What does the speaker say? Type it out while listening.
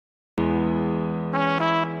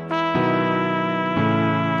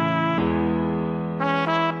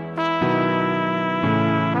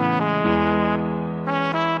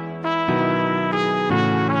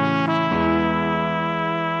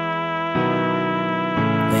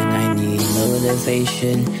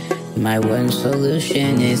motivation. My one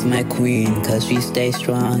solution is my queen, cause she stays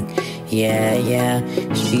strong. Yeah, yeah,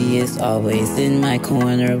 she is always in my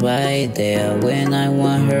corner right there. When I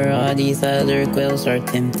want her, all these other girls are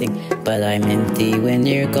tempting, but I'm empty when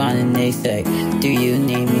you're gone and they say, do you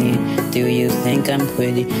need me? Do you think I'm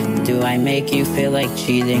pretty? Do I make you feel like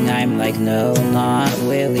cheating? I'm like, no, not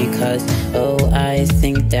really, cause I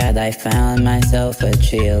think that I found myself a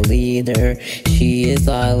cheerleader. She is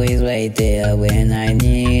always right there when I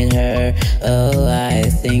need her. I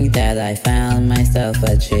think that I found myself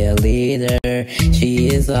a cheerleader. She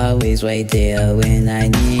is always right there when I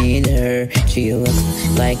need her. She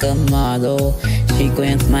looks like a model. She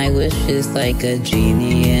grants my wishes like a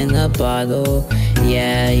genie in a bottle.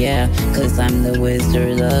 Yeah, yeah, cause I'm the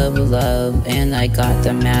wizard of love, and I got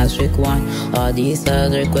the magic wand. All these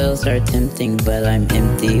other girls are tempting, but I'm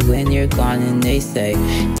empty when you're gone and they say,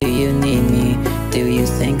 do you need me? Do you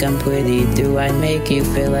think I'm pretty? Do I make you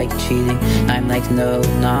feel like cheating? I'm like, no,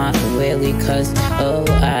 not really, cause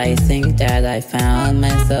I think that I found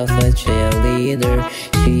myself a cheerleader.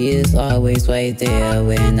 She is always right there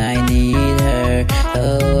when I need her.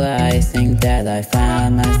 I think that I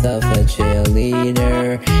found myself a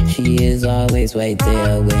cheerleader. She is always right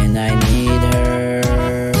there when I need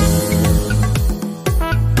her.